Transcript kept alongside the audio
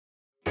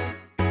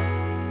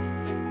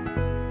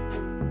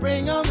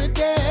Bring on the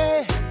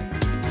day.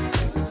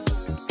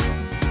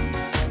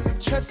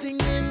 Trusting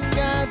in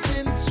God's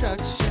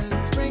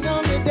instructions. Bring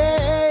on the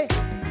day.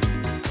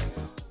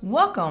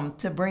 Welcome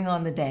to Bring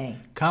on the Day.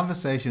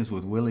 Conversations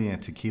with Willie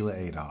and Tequila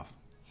Adolph.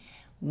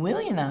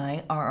 Willie and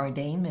I are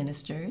ordained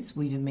ministers.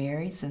 We've been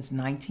married since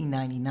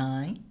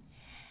 1999.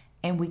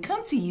 And we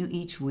come to you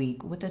each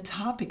week with a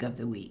topic of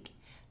the week.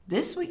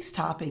 This week's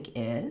topic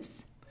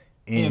is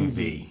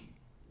Envy.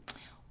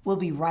 We'll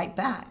be right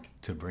back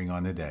To bring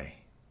on the day.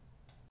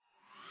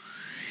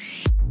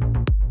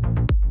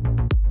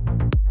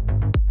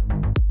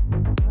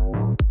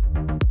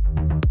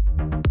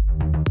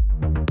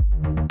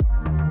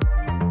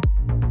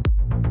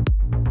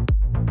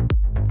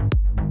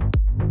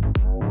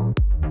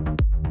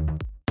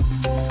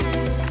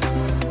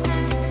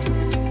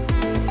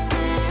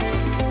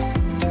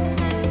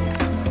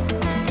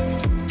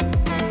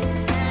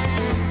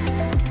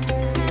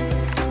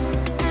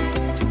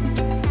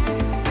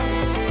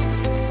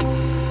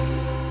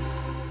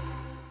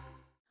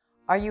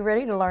 Are you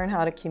ready to learn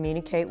how to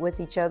communicate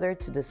with each other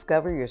to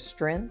discover your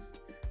strengths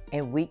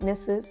and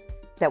weaknesses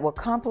that will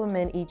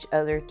complement each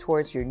other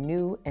towards your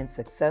new and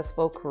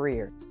successful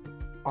career?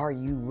 Are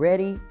you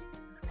ready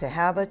to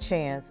have a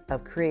chance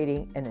of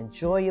creating an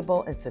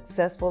enjoyable and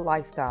successful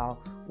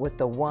lifestyle with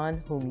the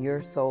one whom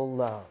your soul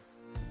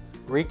loves?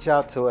 Reach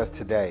out to us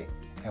today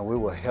and we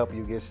will help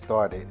you get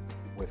started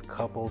with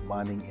couple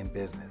bonding in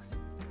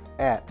business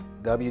at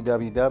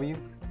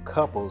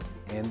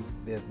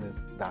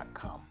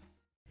www.couplesinbusiness.com.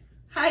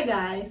 Hi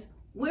guys,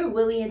 we're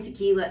Willie and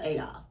Tequila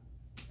Adolph.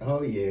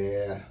 Oh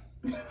yeah.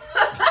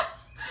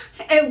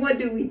 And what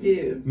do we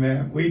do?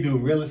 Man, we do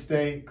real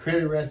estate,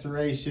 credit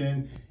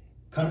restoration,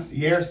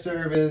 concierge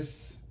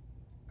service.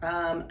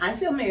 I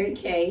sell Mary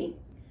Kay.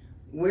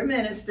 We're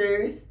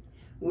ministers.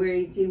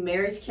 We do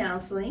marriage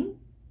counseling.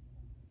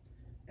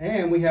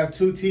 And we have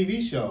 2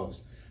 TV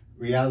shows,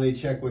 Reality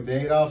Check with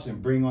the Adolphs and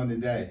Bring on the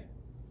Day.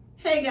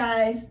 Hey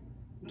guys,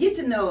 get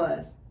to know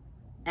us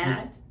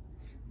at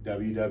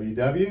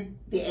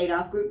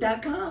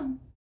www.theadolphgroup.com.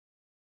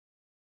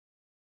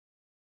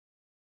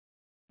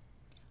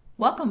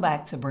 Welcome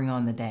back to Bring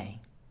on the Day.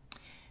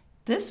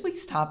 This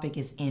week's topic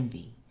is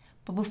envy.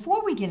 But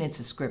before we get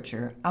into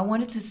scripture, I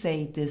wanted to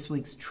say this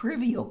week's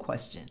trivial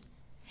question.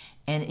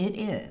 And it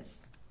is,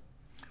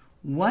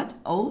 what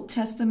Old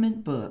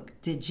Testament book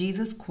did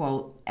Jesus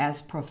quote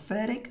as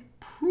prophetic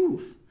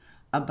proof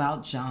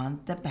about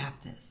John the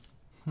Baptist?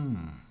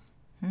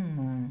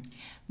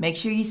 Make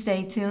sure you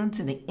stay tuned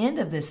to the end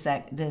of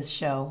this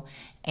show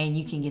and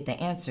you can get the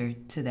answer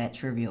to that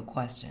trivial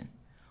question.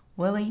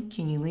 Willie,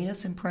 can you lead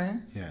us in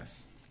prayer?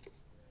 Yes.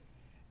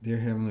 Dear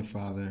Heavenly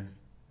Father,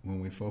 when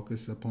we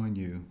focus upon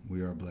you,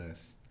 we are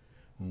blessed.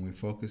 When we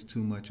focus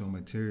too much on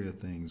material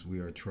things, we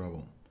are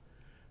troubled.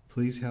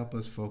 Please help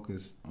us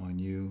focus on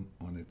you,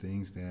 on the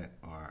things that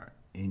are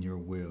in your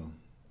will,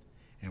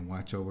 and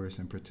watch over us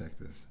and protect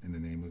us. In the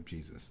name of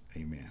Jesus,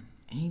 amen.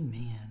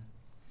 Amen.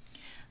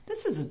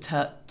 This is a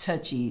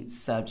touchy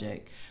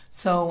subject,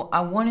 so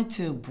I wanted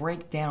to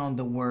break down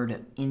the word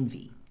of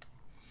envy.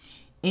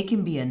 It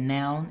can be a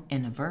noun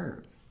and a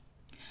verb.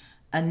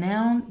 A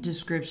noun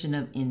description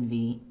of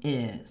envy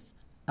is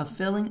a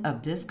feeling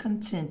of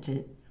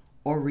discontented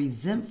or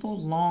resentful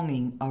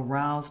longing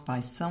aroused by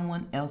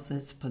someone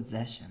else's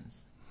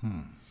possessions.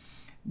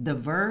 The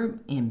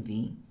verb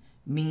envy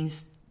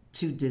means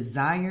to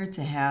desire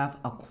to have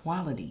a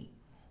quality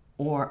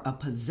or a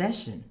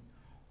possession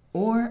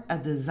or a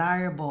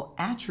desirable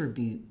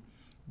attribute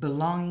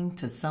belonging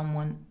to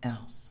someone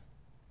else.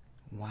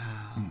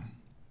 Wow.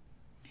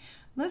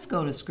 Let's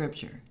go to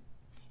scripture.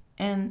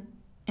 And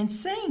in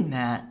saying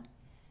that,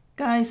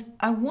 guys,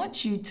 I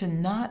want you to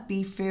not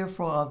be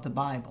fearful of the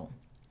Bible.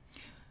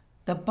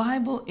 The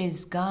Bible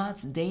is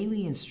God's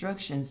daily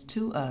instructions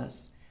to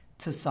us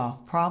to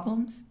solve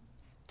problems,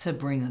 to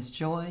bring us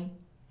joy,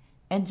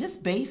 and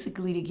just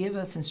basically to give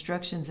us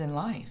instructions in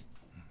life.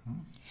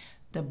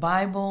 The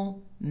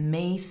Bible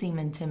may seem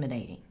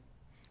intimidating.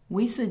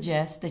 We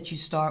suggest that you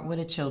start with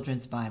a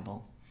children's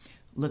Bible.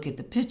 Look at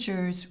the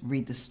pictures,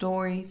 read the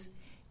stories,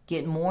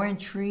 get more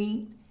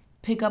intrigued,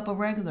 pick up a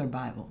regular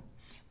Bible,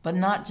 but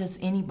not just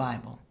any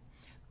Bible.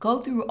 Go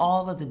through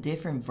all of the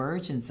different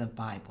versions of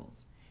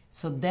Bibles,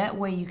 so that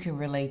way you can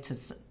relate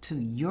to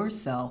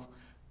yourself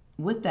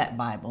with that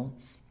Bible,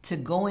 to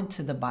go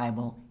into the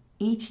Bible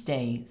each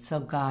day so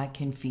God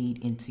can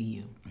feed into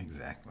you.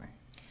 Exactly.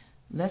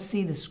 Let's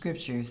see the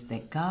scriptures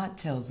that God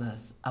tells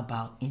us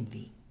about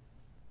envy.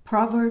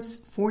 Proverbs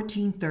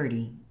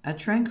 14:30, a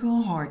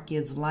tranquil heart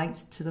gives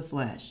life to the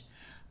flesh,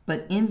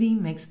 but envy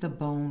makes the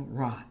bone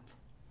rot.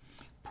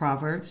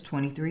 Proverbs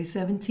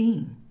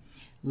 23:17,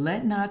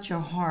 let not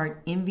your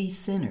heart envy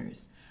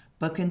sinners,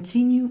 but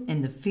continue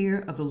in the fear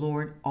of the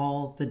Lord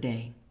all the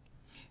day.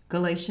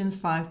 Galatians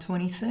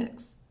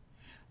 5:26,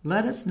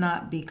 let us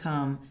not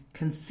become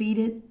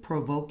conceited,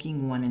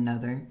 provoking one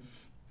another,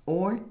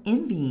 or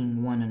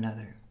envying one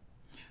another.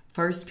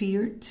 1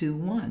 Peter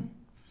 2:1,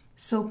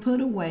 so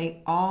put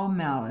away all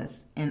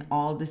malice and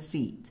all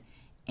deceit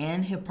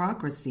and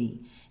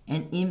hypocrisy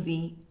and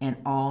envy and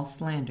all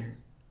slander.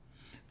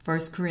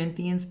 1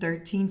 Corinthians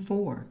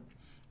 13:4.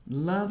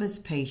 Love is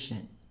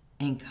patient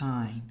and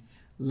kind.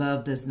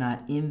 Love does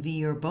not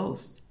envy or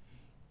boast.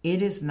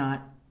 It is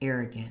not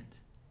arrogant.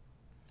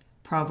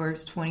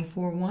 Proverbs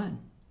 24:1.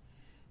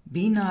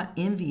 Be not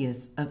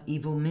envious of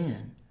evil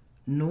men,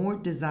 nor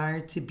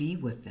desire to be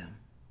with them.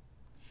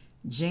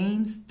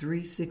 James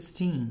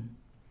 3:16.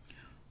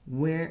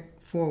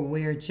 For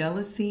where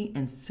jealousy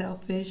and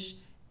selfish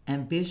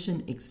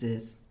ambition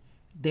exist,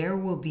 there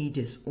will be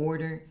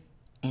disorder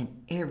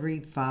and every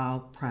vile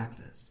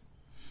practice.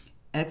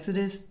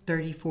 Exodus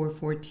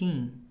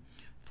 34:14.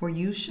 For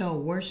you shall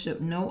worship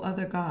no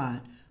other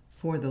God,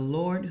 for the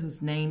Lord,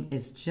 whose name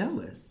is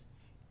jealous,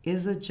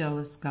 is a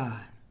jealous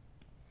God.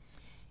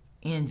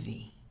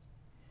 Envy.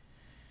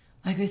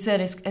 Like we said,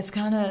 it's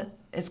kind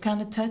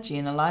of touchy,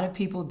 and a lot of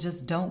people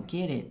just don't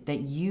get it,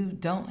 that you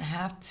don't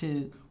have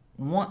to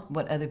want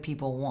what other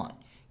people want.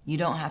 You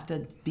don't have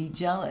to be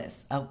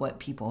jealous of what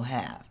people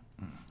have,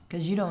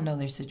 because you don't know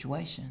their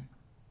situation.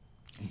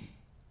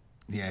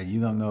 Yeah, you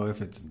don't know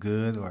if it's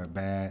good or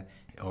bad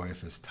or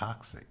if it's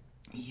toxic.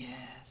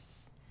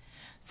 Yes.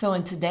 So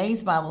in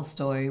today's Bible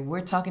story,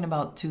 we're talking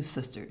about two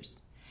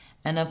sisters.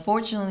 And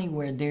unfortunately,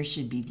 where there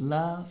should be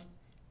love,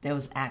 there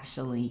was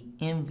actually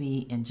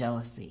envy and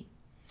jealousy.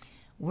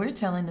 We're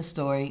telling the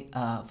story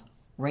of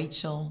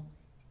Rachel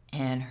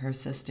and her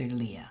sister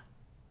Leah.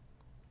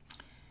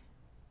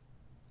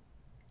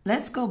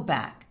 Let's go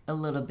back a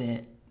little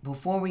bit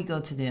before we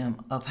go to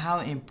them of how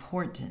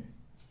important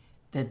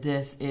that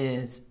this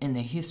is in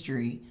the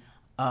history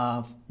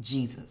of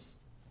Jesus,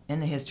 in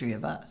the history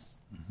of us.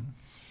 Mm-hmm.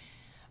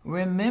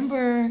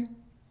 Remember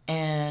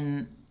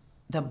in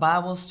the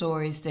Bible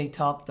stories, they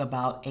talked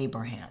about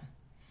Abraham.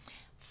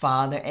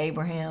 Father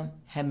Abraham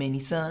had many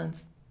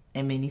sons,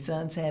 and many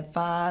sons had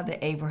Father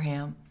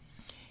Abraham.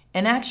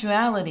 In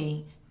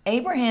actuality,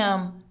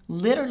 Abraham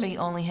literally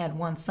only had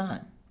one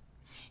son,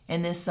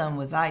 and this son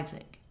was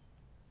Isaac.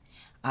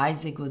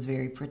 Isaac was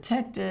very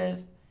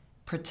protected,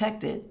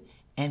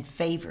 and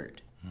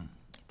favored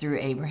through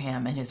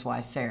Abraham and his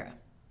wife Sarah.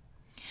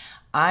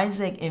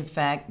 Isaac, in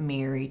fact,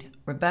 married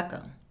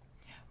Rebekah.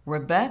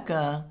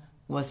 Rebekah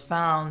was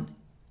found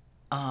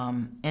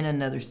in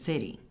another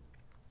city,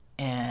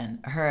 and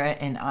her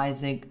and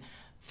Isaac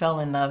fell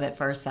in love at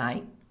first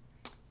sight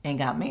and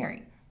got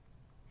married.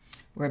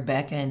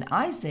 Rebekah and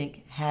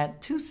Isaac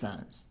had two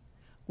sons,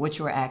 which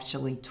were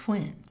actually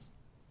twins.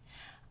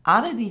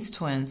 Out of these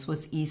twins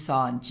was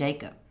Esau and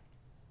Jacob.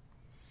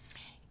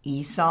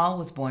 Esau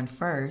was born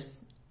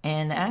first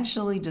and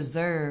actually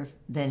deserved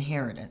the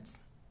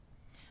inheritance.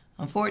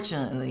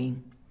 Unfortunately,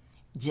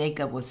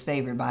 Jacob was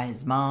favored by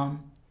his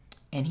mom,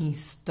 and he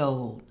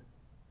stole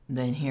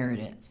the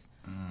inheritance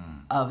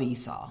of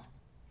Esau.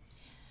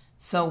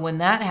 So when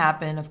that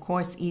happened, of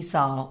course,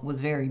 Esau was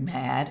very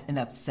mad and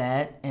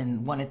upset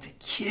and wanted to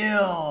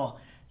kill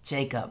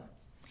Jacob.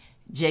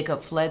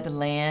 Jacob fled the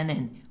land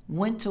and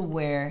went to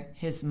where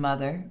his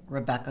mother,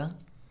 Rebekah,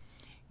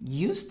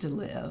 used to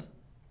live,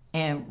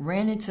 and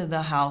ran into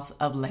the house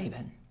of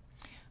Laban.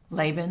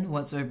 Laban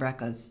was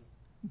Rebekah's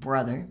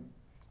brother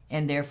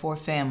and therefore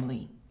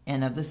family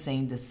and of the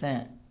same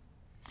descent.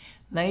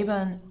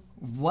 Laban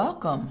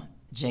welcomed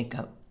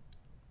Jacob,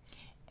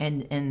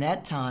 and in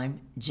that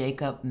time,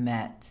 Jacob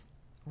met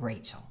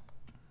Rachel.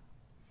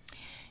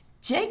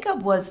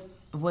 Jacob was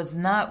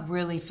not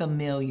really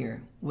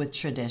familiar with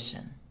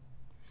tradition.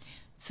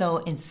 So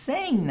in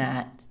saying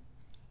that,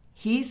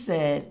 he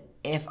said,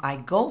 if I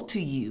go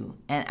to you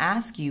and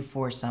ask you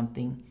for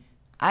something,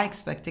 I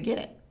expect to get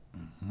it.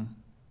 Mm-hmm.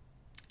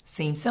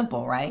 Seems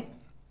simple, right?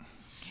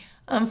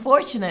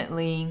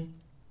 Unfortunately,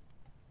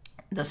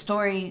 the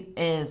story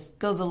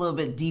goes a little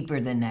bit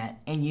deeper than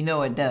that. And you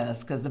know it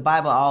does, because the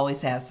Bible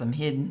always has some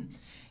hidden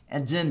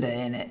agenda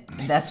in it.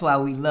 And that's why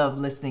we love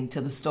listening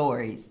to the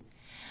stories.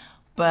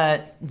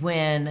 But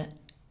when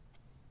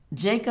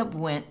Jacob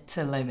went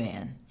to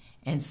Laban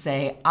and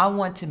said, I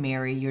want to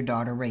marry your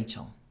daughter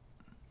Rachel.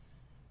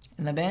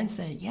 And Laban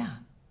said, yeah,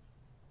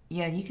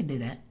 you can do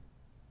that.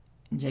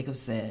 And Jacob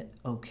said,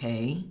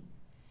 okay.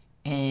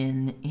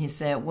 And he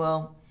said,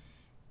 well,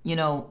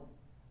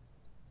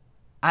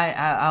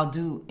 I'll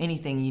do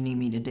anything you need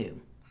me to do.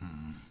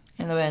 Mm-hmm.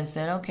 And Laban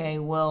said, okay,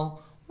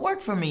 well,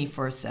 work for me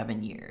for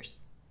 7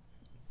 years.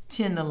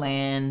 Tend the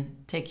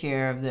land, take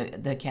care of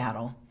the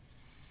cattle.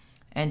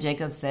 And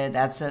Jacob said,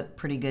 that's a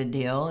pretty good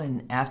deal.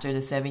 And after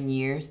the 7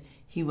 years,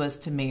 he was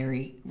to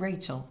marry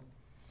Rachel.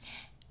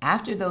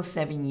 After those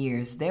 7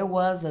 years, there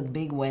was a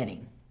big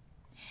wedding.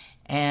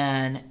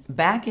 And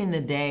back in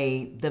the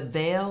day, the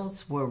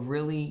veils were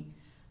really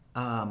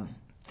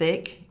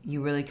thick.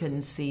 You really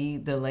couldn't see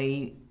the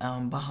lady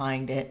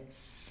behind it.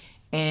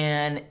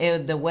 And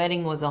the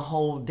wedding was a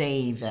whole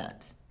day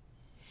event.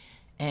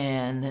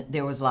 And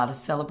there was a lot of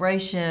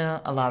celebration,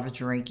 a lot of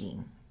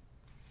drinking.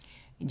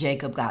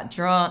 Jacob got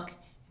drunk.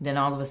 Then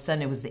all of a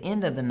sudden, it was the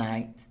end of the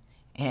night.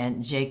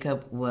 And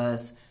Jacob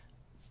was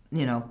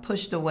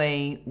pushed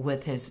away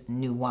with his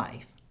new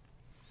wife.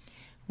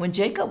 When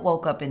Jacob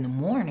woke up in the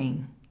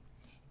morning,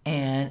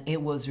 and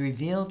it was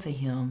revealed to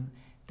him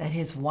that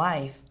his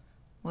wife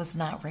was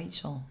not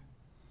Rachel.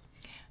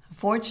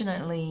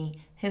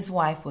 Unfortunately, his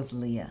wife was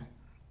Leah.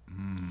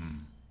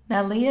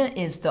 Now, Leah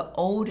is the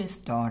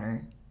oldest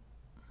daughter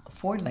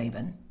for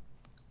Laban,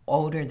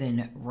 older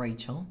than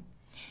Rachel.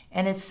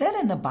 And it's said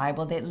in the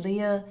Bible that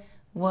Leah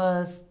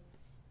was,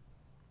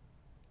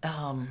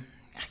 I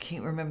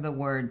can't remember the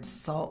word,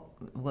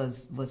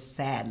 was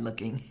sad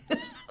looking.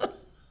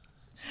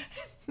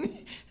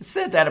 It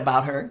said that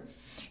about her.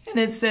 And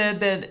it said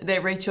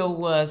that Rachel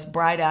was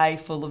bright-eyed,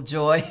 full of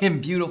joy,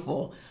 and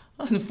beautiful.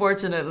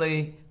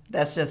 Unfortunately,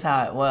 that's just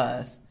how it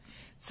was.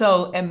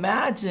 So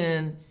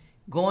imagine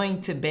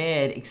going to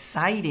bed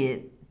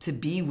excited to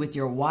be with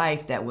your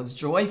wife that was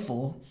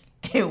joyful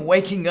and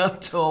waking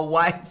up to a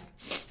wife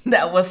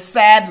that was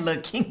sad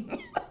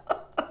looking.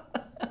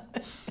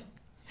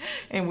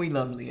 And we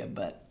love Leah,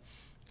 but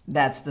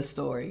that's the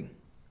story.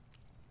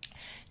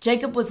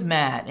 Jacob was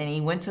mad, and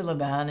he went to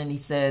Laban and he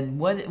said,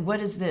 what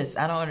is this?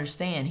 I don't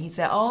understand. He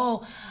said,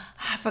 oh,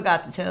 I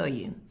forgot to tell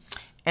you.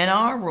 In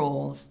our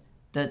rules,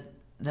 the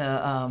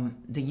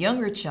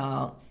younger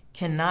child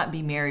cannot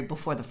be married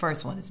before the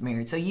first one is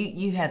married. So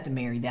you had to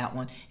marry that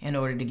one in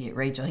order to get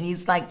Rachel. And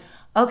he's like,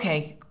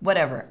 okay,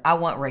 whatever. I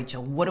want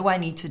Rachel. What do I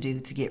need to do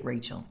to get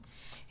Rachel?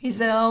 He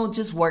said, oh,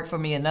 just work for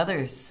me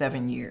another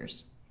 7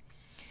 years.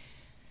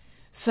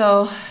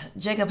 So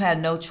Jacob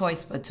had no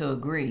choice but to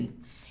agree.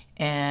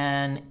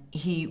 And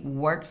he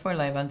worked for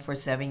Laban for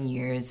 7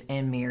 years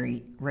and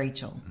married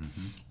Rachel.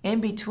 Mm-hmm.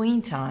 In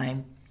between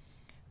time,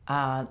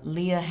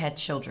 Leah had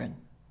children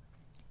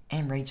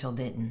and Rachel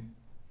didn't.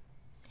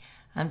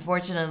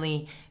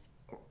 Unfortunately,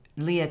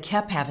 Leah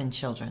kept having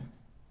children,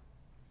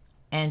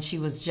 and she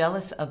was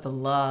jealous of the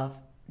love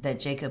that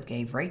Jacob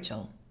gave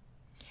Rachel.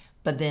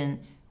 But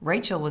then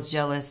Rachel was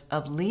jealous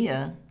of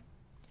Leah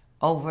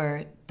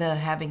over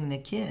having the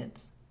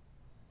kids.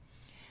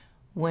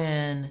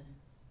 When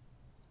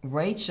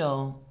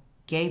Rachel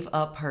gave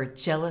up her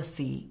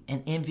jealousy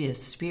and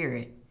envious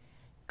spirit,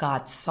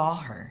 God saw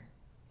her,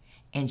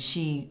 and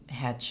she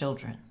had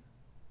children.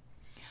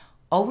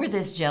 Over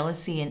this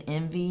jealousy and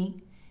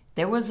envy,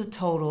 there was a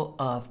total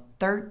of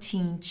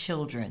 13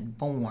 children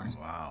born.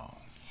 Wow.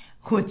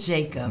 With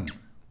Jacob,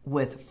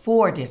 with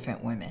 4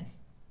 different women.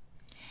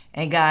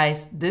 And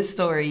guys, this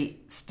story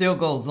still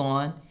goes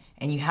on,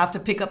 and you have to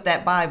pick up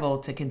that Bible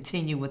to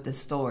continue with the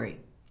story.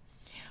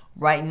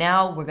 Right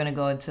now, we're going to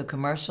go into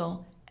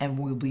commercial, and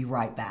we'll be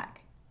right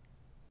back.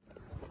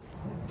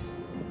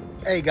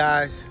 Hey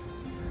guys,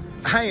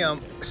 I am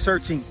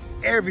searching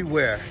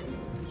everywhere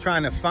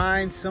trying to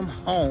find some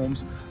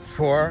homes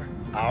for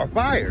our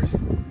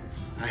buyers.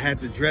 I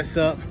had to dress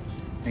up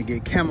and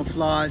get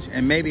camouflage,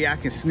 and maybe I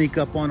can sneak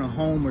up on a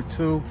home or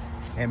two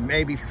and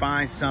maybe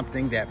find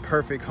something, that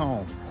perfect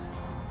home.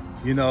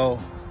 You know,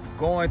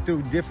 going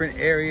through different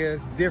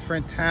areas,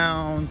 different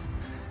towns,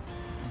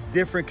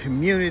 different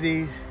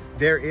communities,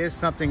 there is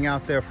something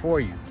out there for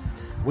you.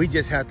 We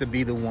just have to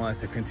be the ones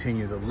to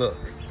continue to look.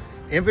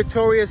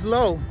 Inventory is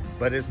low,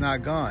 but it's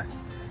not gone.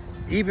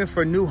 Even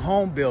for new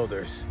home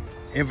builders,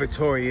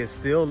 inventory is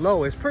still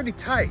low. It's pretty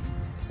tight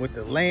with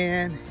the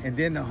land and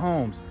then the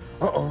homes.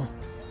 Uh-oh,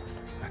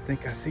 I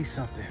think I see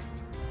something.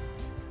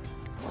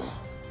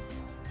 Oh,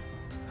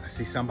 I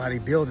see somebody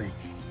building.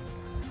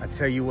 I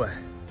tell you what,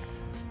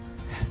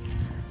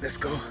 let's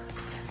go.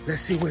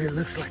 Let's see what it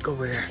looks like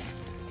over there.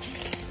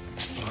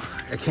 Oh,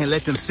 I can't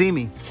let them see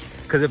me,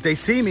 because if they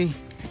see me,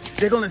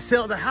 they're gonna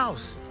sell the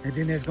house, and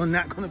then there's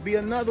not gonna be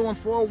another one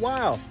for a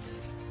while.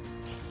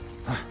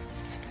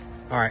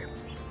 All right,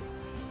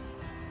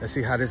 let's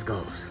see how this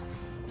goes.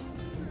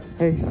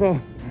 Hey, so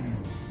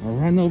I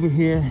run over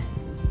here,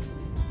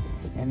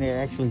 and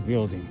they're actually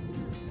building.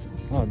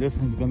 Oh, this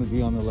one's gonna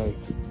be on the lake.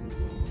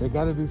 There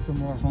gotta be some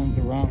more homes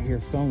around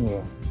here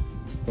somewhere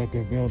that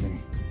they're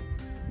building.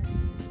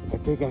 I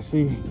think I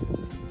see,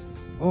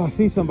 oh, I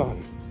see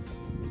somebody.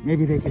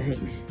 Maybe they can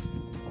hit me.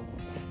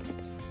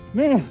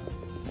 Man,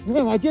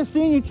 I just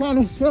seen you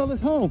trying to sell this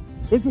home.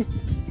 Is it?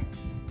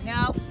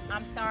 No,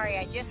 I'm sorry,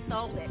 I just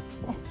sold it.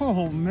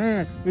 Oh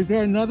man, is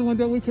there another one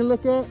that we can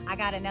look at? I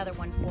got another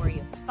one for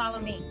you. Follow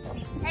me.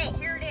 Hey,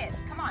 here it is.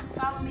 Come on,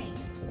 follow me.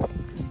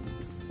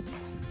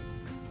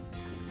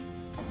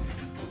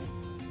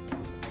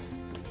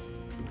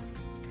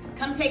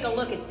 Come take a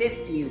look at this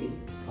beauty.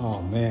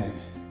 Oh man,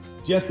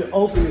 just the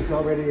openness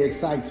already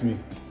excites me.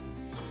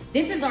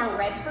 This is our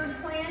Redford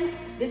plan.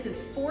 This is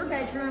 4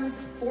 bedrooms,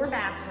 4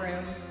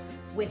 bathrooms,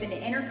 with an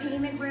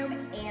entertainment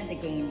room and a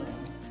game room,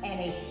 and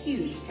a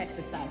huge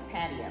Texas-sized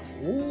patio.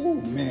 Ooh,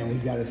 man, we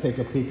gotta take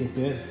a peek at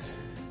this.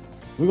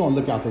 We're gonna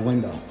look out the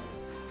window.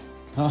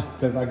 Huh?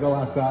 So if I go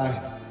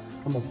outside,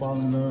 I'm gonna fall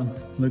in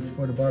love, look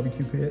for the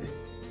barbecue pit.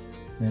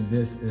 And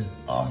this is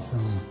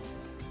awesome.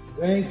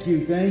 Thank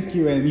you, thank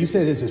you. And you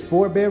said this is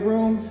 4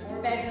 bedrooms?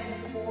 4 bedrooms,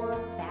 4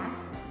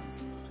 bathrooms.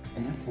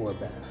 And 4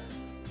 baths.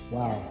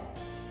 Wow.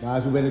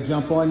 Guys, we better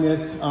jump on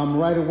this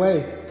right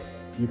away.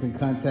 You can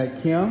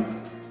contact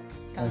Kim.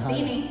 Come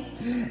see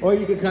me. Or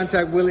you can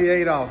contact Willie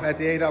Adolph at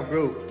the Adolph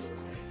Group.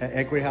 at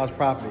Equity House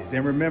Properties.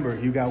 And remember,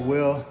 you got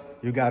will,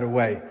 you got a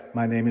way.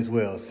 My name is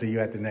Will. See you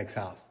at the next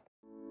house.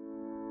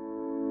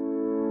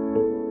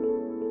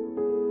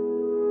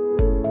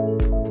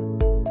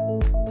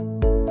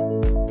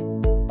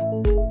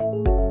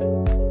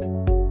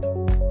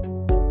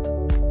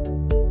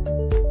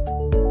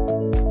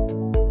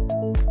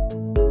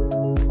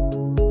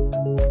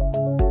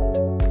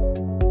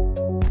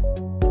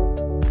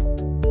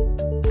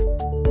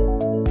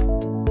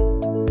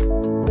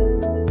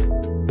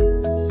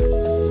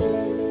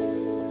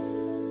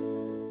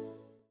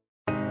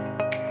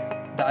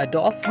 The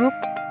Adolph Group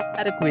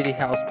at Equity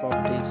House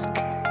Properties.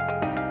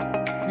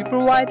 We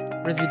provide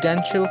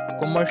residential,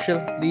 commercial,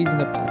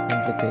 leasing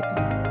apartment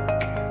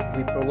locating.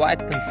 We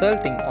provide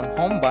consulting on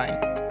home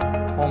buying,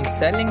 home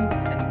selling,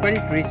 and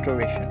credit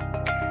restoration.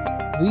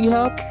 We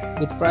help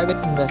with private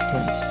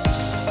investments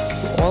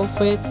through All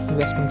Faith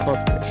Investment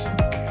Corporation.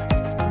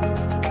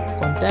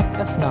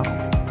 Contact us now,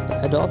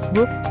 the Adolph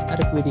Group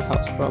at Equity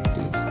House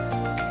Properties.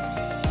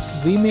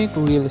 We make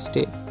real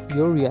estate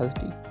your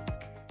reality.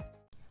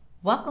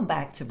 Welcome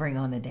back to Bring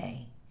on the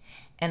Day.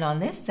 And on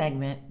this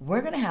segment,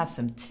 we're going to have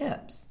some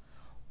tips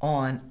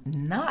on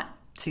not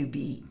to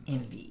be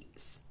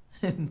envious,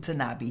 to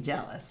not be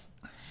jealous.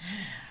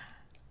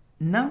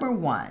 Number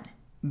 1,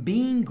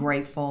 being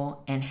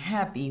grateful and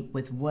happy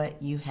with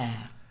what you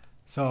have.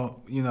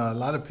 So, a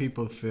lot of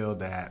people feel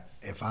that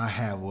if I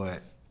have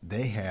what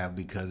they have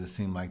because it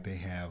seems like they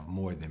have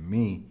more than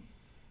me,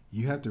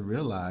 you have to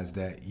realize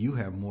that you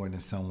have more than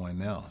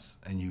someone else.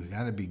 And you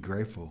got to be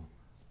grateful,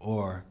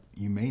 or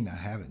you may not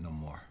have it no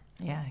more.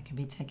 Yeah, it can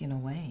be taken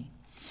away.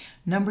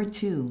 Number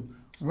 2,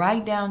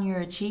 write down your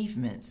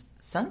achievements.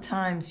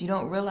 Sometimes you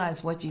don't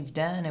realize what you've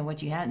done and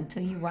what you had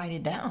until you write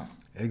it down.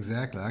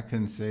 Exactly. I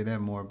couldn't say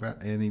that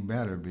any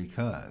better,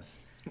 because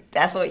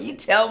that's what you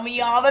tell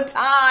me all the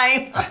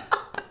time.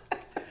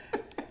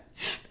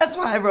 That's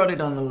why I wrote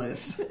it on the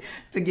list,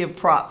 to give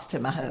props to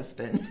my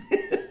husband.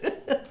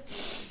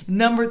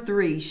 Number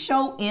 3,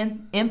 show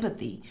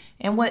empathy.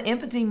 And what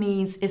empathy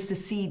means is to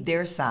see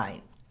their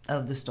side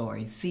of the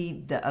story,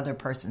 see the other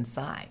person's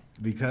side.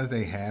 Because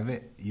they have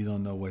it, you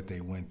don't know what they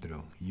went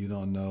through. You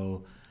don't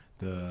know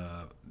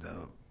the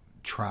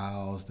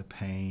trials, the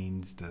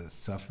pains, the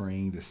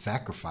suffering, the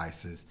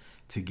sacrifices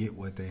to get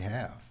what they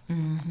have.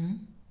 Mm-hmm.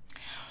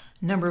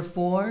 Number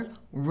 4,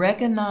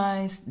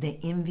 recognize the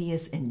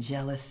envious and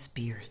jealous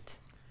spirit.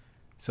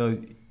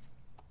 So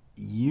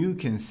you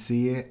can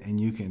see it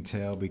and you can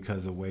tell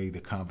because of the way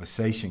the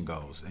conversation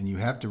goes. And you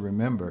have to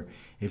remember,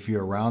 if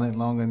you're around it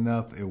long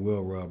enough, it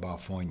will rub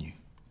off on you.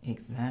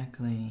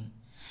 Exactly.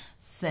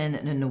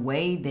 And the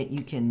way that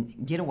you can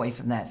get away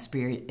from that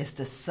spirit is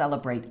to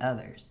celebrate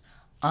others.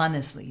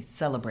 Honestly,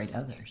 celebrate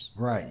others.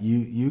 Right.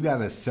 You got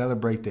to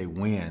celebrate their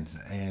wins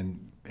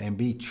and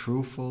be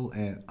truthful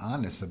and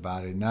honest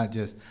about it. Not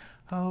just,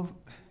 oh,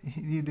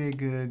 you did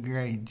good,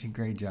 great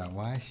job.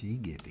 Why she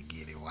get to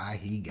get it? Why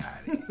he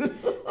got it?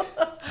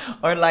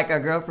 Or like our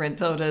girlfriend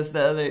told us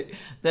the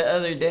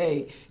other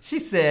day, she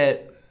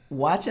said,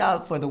 watch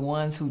out for the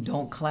ones who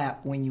don't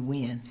clap when you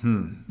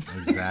win.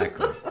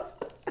 Exactly.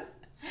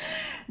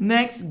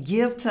 Next,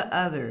 give to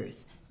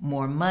others.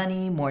 More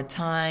money, more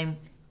time,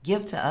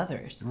 give to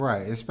others.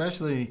 Right.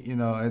 Especially,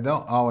 it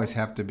don't always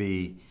have to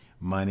be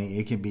money.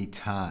 It can be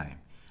time.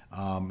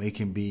 It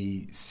can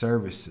be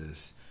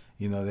services.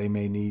 They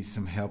may need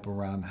some help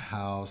around the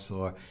house,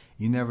 or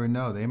you never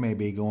know. They may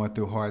be going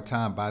through a hard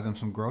time. Buy them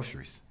some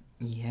groceries.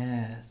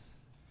 Yes.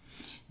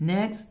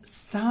 Next,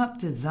 stop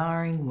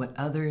desiring what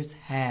others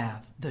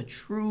have. The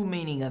true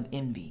meaning of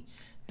envy.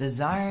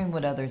 Desiring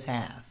what others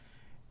have.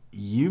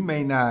 You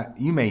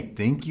may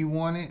think you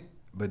want it,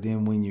 but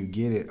then when you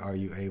get it, are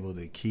you able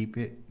to keep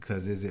it?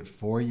 Because is it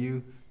for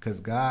you? Because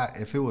God,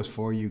 if it was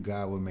for you,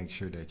 God would make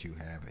sure that you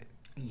have it.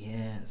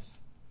 Yes.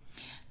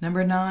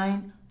 Number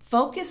 9,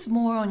 focus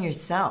more on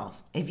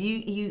yourself. If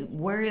you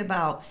worry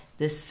about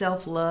the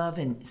self-love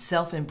and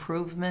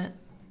self-improvement,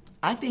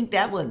 I think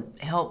that would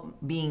help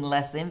being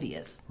less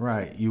envious.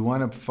 Right. You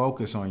want to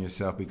focus on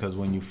yourself, because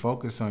when you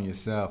focus on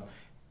yourself,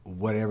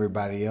 what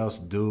everybody else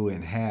do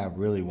and have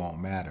really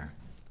won't matter.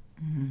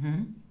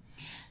 Mm-hmm.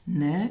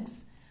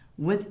 Next,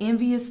 with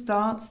envious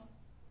thoughts,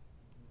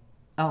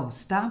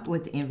 stop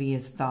with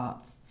envious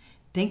thoughts.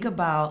 Think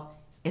about,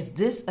 is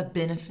this a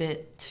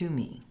benefit to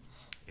me?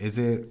 Is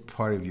it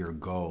part of your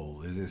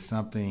goal? Is it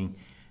something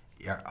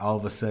all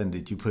of a sudden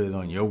that you put it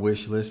on your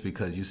wish list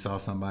because you saw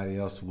somebody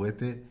else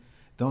with it?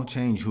 Don't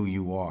change who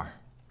you are.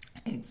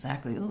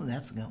 Exactly. Oh,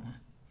 that's a good one.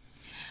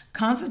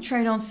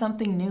 Concentrate on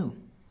something new.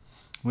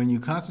 When you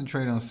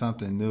concentrate on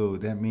something new,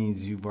 that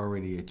means you've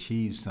already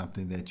achieved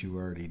something that you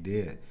already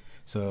did.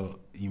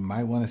 So you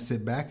might want to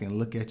sit back and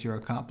look at your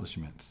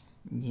accomplishments.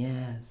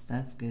 Yes,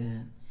 that's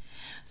good.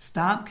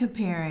 Stop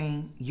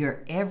comparing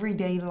your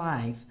everyday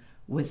life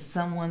with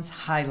someone's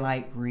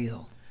highlight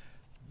reel.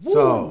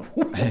 So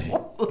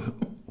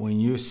when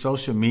you're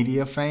social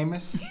media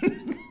famous,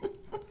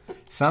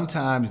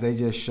 sometimes they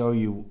just show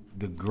you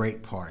the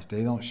great parts.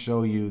 They don't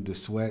show you the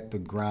sweat, the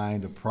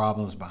grind, the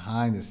problems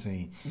behind the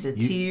scene. The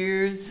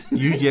tears.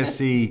 You just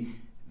see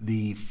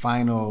the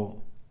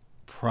final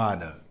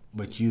product,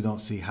 but you don't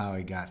see how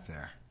it got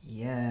there.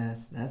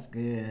 Yes, that's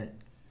good.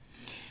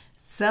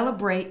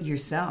 Celebrate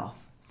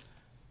yourself.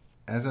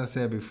 As I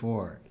said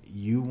before,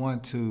 you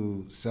want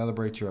to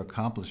celebrate your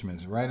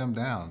accomplishments. Write them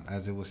down,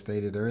 as it was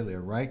stated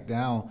earlier. Write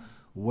down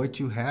what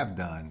you have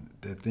done,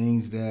 the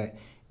things that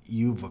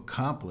you've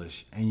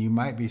accomplished, and you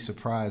might be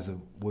surprised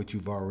of what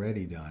you've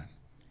already done.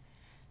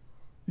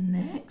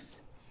 Next,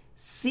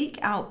 seek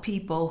out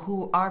people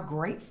who are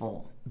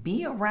grateful.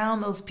 Be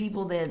around those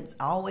people that's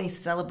always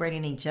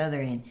celebrating each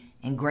other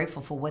and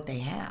grateful for what they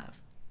have.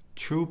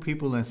 True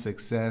people in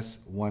success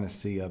want to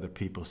see other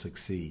people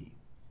succeed.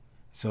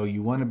 So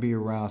you want to be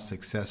around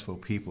successful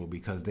people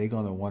because they're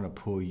going to want to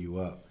pull you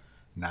up,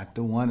 not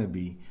the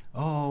wannabe.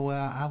 Oh,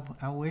 well,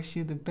 I wish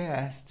you the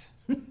best.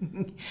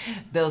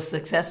 Those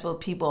successful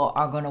people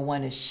are going to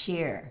want to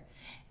share.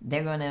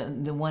 They're going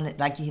to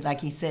like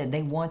he said,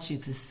 they want you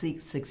to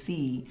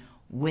succeed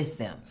with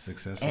them.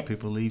 Successful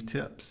people leave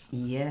tips.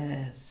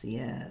 Yes.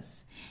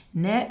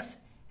 Next,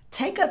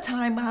 take a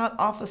time out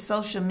off of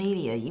social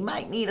media. You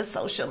might need a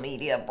social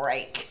media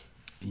break.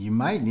 You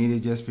might need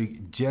it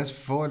just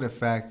for the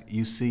fact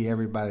you see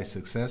everybody's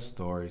success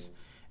stories,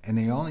 and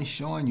they're only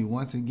showing you,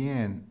 once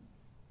again,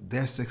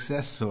 their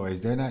success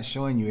stories. They're not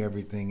showing you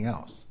everything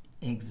else.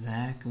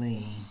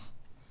 Exactly.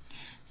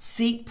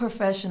 Seek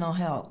professional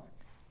help.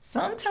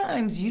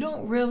 Sometimes you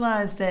don't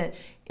realize that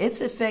it's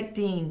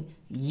affecting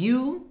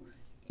you,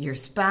 your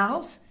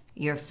spouse,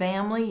 your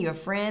family, your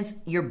friends,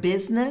 your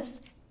business.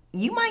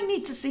 You might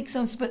need to seek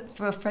some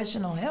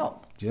professional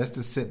help. Just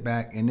to sit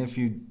back, and if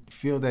you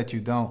feel that you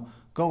don't,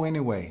 go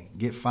anyway.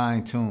 Get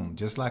fine-tuned,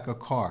 just like a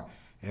car.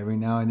 Every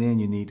now and then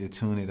you need to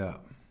tune it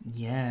up.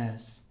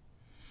 Yes.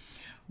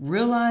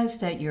 Realize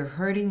that you're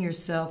hurting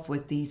yourself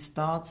with these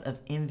thoughts of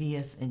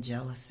envious and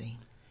jealousy.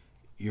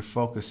 You're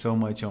focused so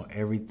much on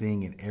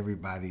everything and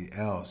everybody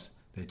else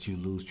that you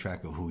lose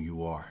track of who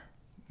you are.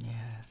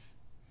 Yes.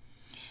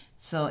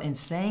 So in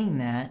saying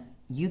that,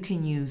 you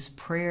can use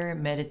prayer,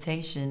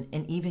 meditation,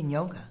 and even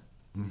yoga.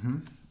 Mm-hmm.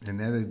 And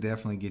that'll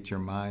definitely get your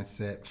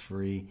mindset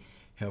free,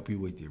 help you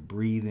with your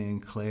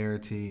breathing,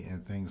 clarity,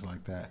 and things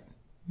like that.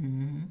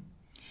 Mm-hmm.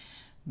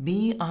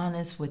 Be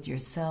honest with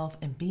yourself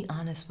and be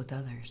honest with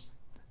others.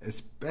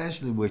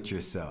 Especially with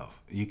yourself.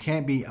 You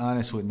can't be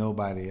honest with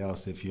nobody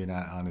else if you're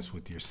not honest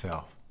with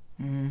yourself.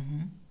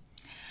 Mm-hmm.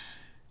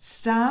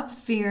 Stop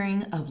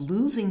fearing of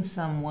losing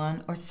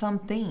someone or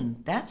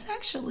something. That's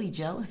actually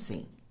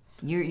jealousy.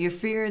 You're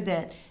fear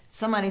that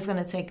somebody's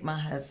going to take my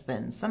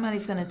husband,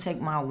 somebody's going to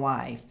take my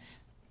wife.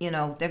 They're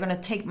going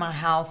to take my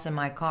house and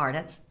my car.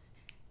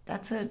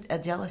 That's a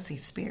jealousy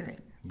spirit.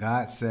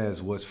 God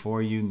says what's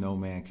for you, no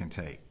man can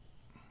take.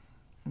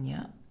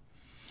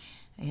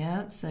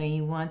 Yeah, so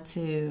you want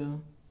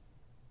to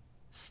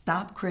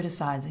stop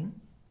criticizing,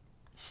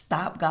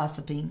 stop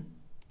gossiping,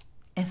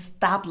 and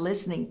stop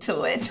listening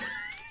to it.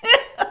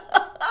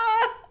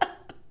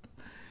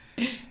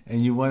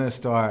 And you want to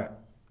start,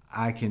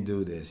 I can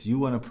do this. You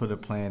want to put a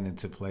plan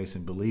into place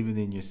and believing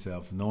in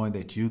yourself, knowing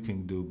that you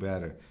can do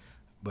better.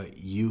 But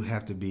you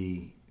have to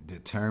be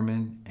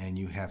determined and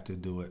you have to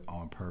do it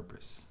on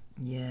purpose.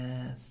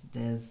 Yes,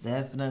 there's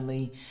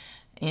definitely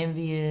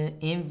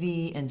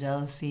envy and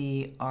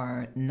jealousy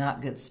are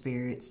not good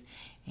spirits,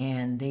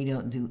 and they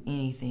don't do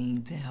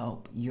anything to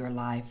help your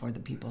life or the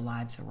people's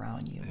lives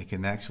around you. It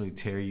can actually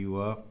tear you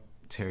up,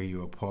 tear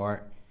you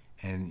apart,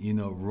 and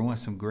ruin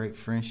some great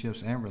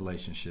friendships and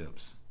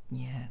relationships.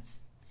 Yes.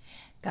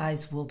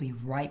 Guys, we'll be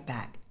right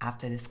back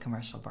after this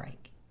commercial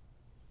break.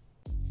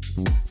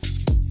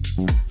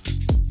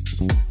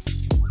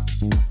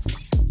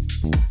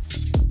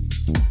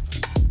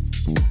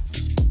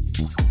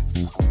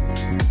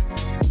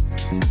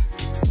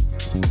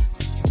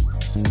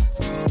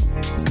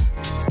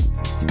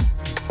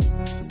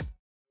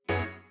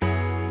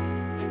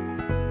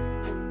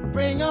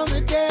 Bring on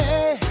the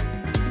day,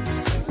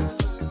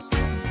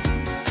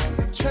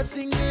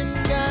 trusting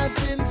in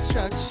God's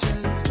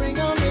instructions. Bring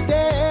on the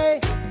day,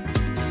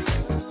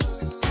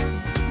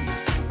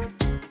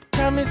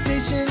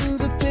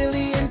 conversations with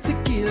Billy and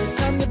Tequila.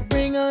 Time to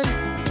bring on,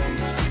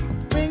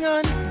 bring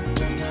on,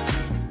 bring on,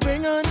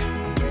 bring on,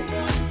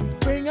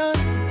 bring on,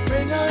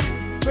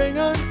 bring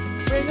on,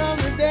 bring on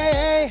the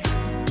day.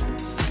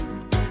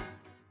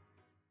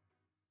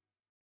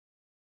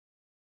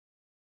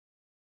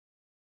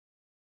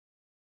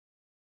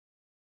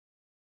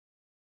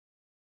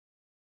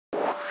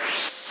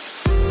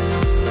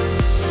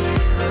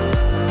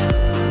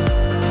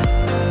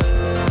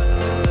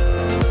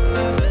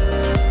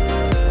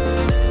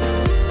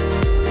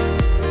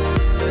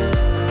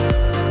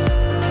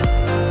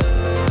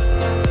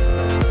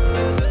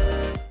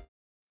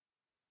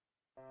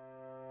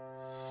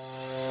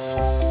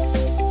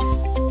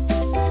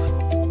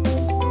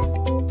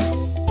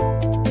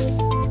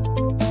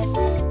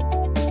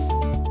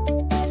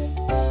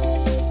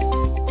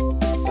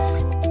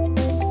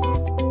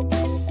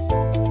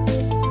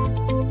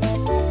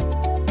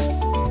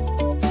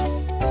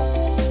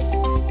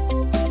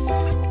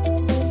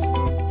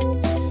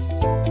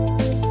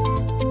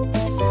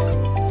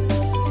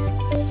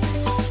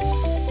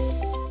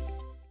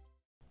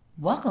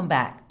 Welcome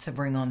back to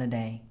Bring On the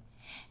Day.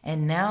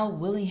 And now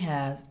Willie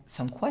has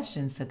some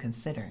questions to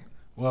consider.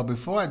 Well,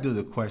 before I do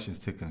the questions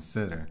to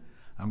consider,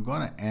 I'm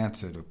going to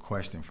answer the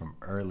question from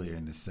earlier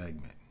in the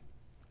segment.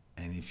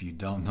 And if you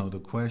don't know the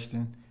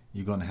question,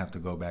 you're going to have to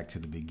go back to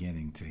the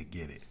beginning to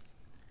get it.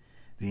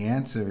 The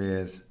answer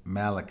is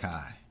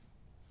Malachi.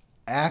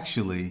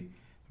 Actually,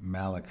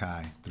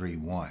 Malachi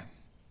 3:1.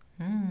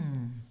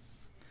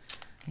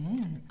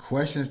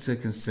 Questions to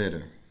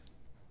consider.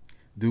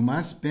 Do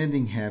my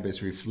spending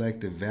habits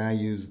reflect the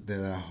values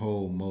that I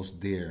hold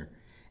most dear?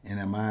 And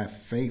am I a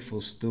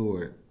faithful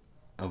steward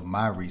of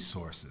my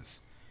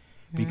resources?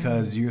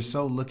 Because you're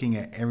so looking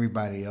at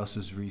everybody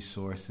else's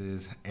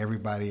resources,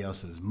 everybody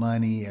else's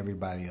money,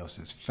 everybody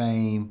else's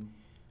fame.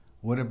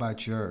 What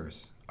about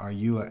yours? Are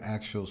you an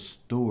actual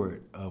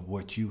steward of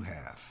what you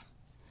have?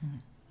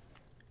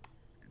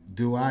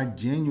 Do I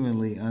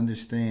genuinely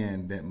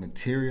understand that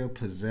material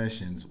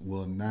possessions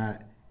will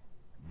not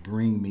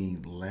bring me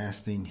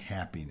lasting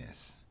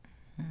happiness?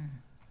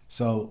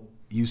 So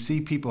you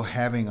see people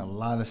having a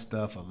lot of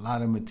stuff, a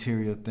lot of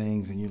material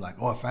things, and you're like,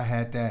 oh, if I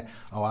had that,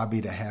 oh, I'd be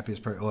the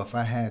happiest person. Oh, if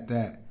I had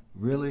that,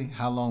 really?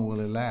 How long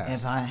will it last?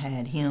 If I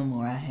had him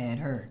or I had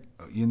her.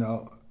 You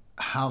know,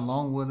 how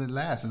long will it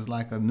last? It's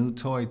like a new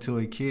toy to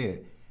a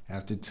kid.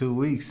 After 2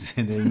 weeks,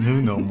 and they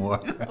knew no more.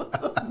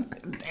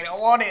 They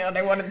don't want it.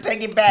 They want to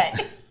take it back.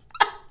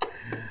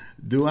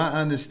 Do I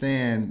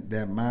understand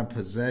that my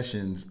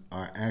possessions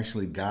are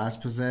actually God's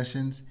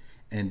possessions?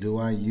 And do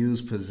I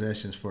use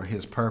possessions for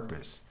his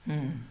purpose?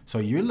 So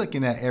you're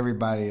looking at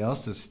everybody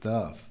else's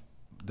stuff.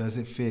 Does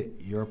it fit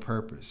your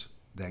purpose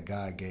that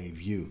God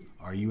gave you?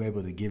 Are you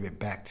able to give it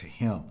back to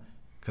him?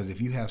 Because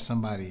if you have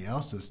somebody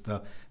else's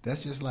stuff,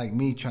 that's just like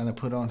me trying to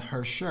put on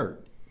her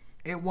shirt.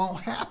 It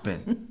won't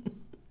happen.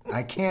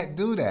 I can't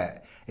do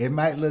that. It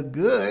might look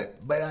good,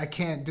 but I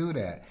can't do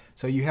that.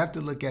 So you have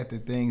to look at the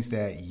things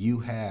that you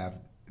have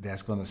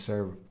that's going to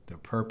serve the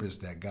purpose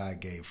that God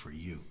gave for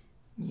you.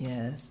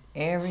 Yes,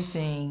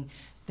 everything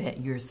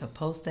that you're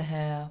supposed to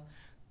have,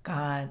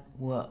 God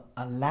will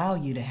allow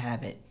you to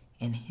have it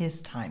in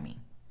his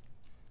timing.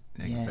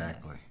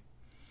 Exactly. Yes.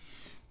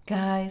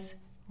 Guys,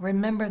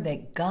 remember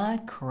that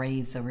God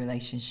craves a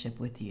relationship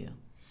with you.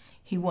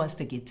 He wants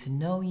to get to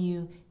know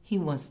you. He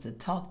wants to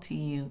talk to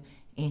you.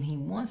 And he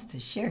wants to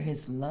share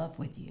his love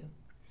with you.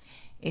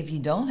 If you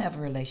don't have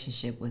a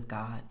relationship with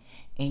God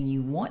and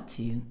you want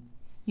to,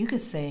 you could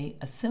say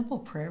a simple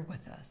prayer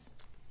with us.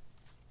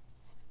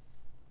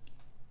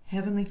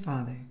 Heavenly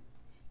Father,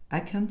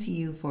 I come to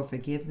you for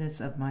forgiveness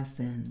of my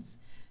sins,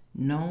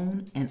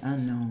 known and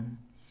unknown.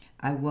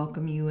 I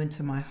welcome you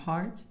into my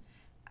heart.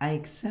 I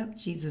accept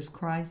Jesus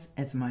Christ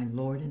as my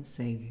Lord and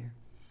Savior.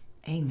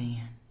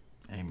 Amen.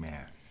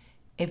 Amen.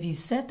 If you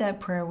said that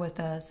prayer with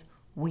us,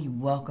 we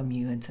welcome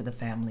you into the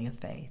family of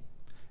faith.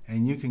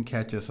 And you can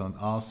catch us on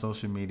all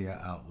social media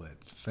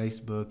outlets,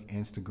 Facebook,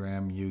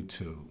 Instagram,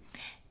 YouTube.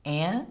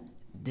 And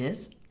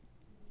this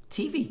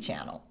TV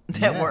channel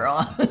that we're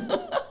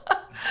on.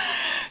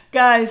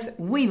 Guys,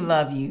 we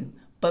love you.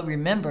 But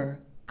remember,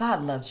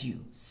 God loves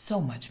you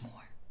so much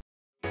more.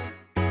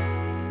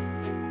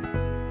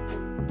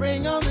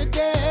 Bring on the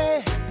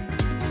day.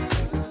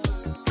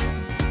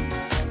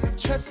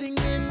 Trusting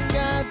in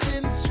God's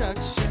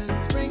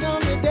instructions. Bring on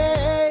the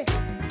day.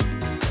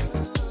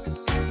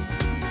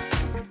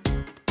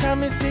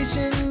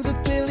 Conversation